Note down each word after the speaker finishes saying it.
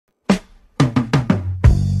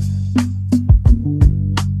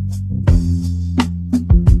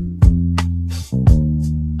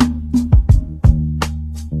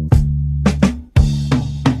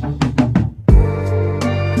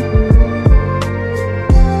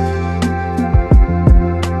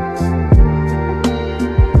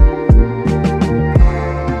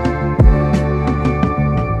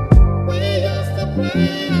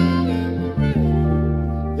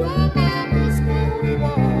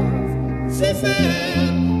She said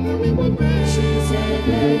that we were bad. She said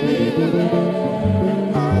that we were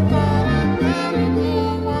bad. I thought I better go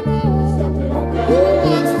on. Who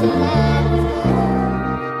wants to love me?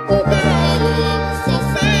 Oh, God, so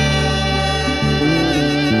sad.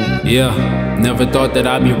 Yeah, never thought that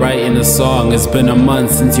I'd be writing a song. It's been a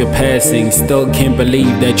month since your passing. Still can't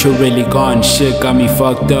believe that you're really gone. Shit got me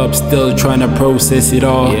fucked up, still trying to process it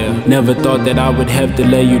all. Never thought that I would have to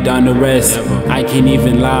lay you down to rest. I can't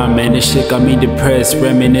even lie, man, this shit got me depressed.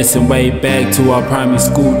 Reminiscing way back to our primary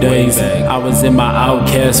school days. I was in my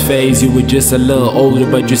outcast phase. You were just a little older,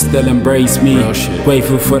 but you still embraced me.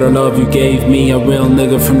 Grateful for the love you gave me. A real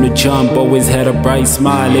nigga from the jump, always had a bright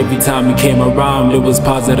smile. Every time you came around, it was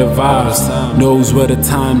positive vibes. Knows what the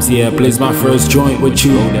times, yeah, blazed my first joint with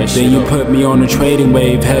you. Then you put me on a trading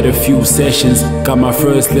wave, had a few sessions. Got my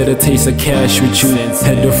first little taste of cash with you.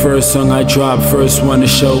 Had the first song I dropped, first one to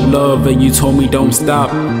show love, and you told me don't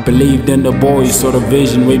stop. Believed in the boys, saw the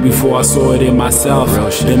vision way before I saw it in myself.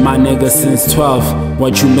 Been my nigga since 12.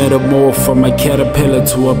 What you metamorph from a caterpillar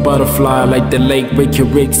to a butterfly. Like the late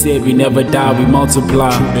Rick said, we never die, we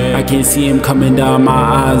multiply. I can't see him coming down my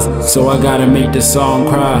eyes, so I gotta make the song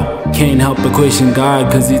cry. Can't help but question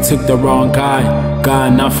God, cause he took the wrong guy.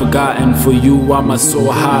 God not forgotten, for you I'ma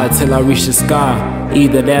soar high till I reach the sky.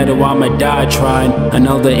 Either that or I'ma die trying.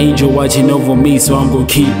 Another angel watching over me, so I'm gonna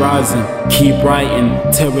keep rising, keep writing.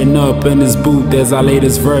 Tearing up in this booth as I lay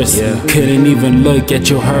this verse. Couldn't even look at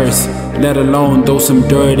your hearse, let alone throw some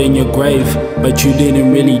dirt in your grave. But you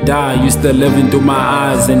didn't really die, you still living through my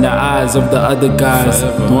eyes and the eyes of the other guys.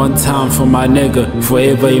 One time for my nigga,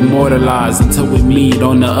 forever immortalized until we meet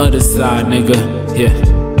on the other side, nigga. Yeah,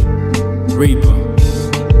 Reaper,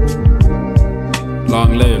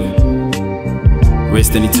 long live,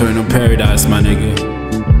 rest in eternal paradise, my nigga.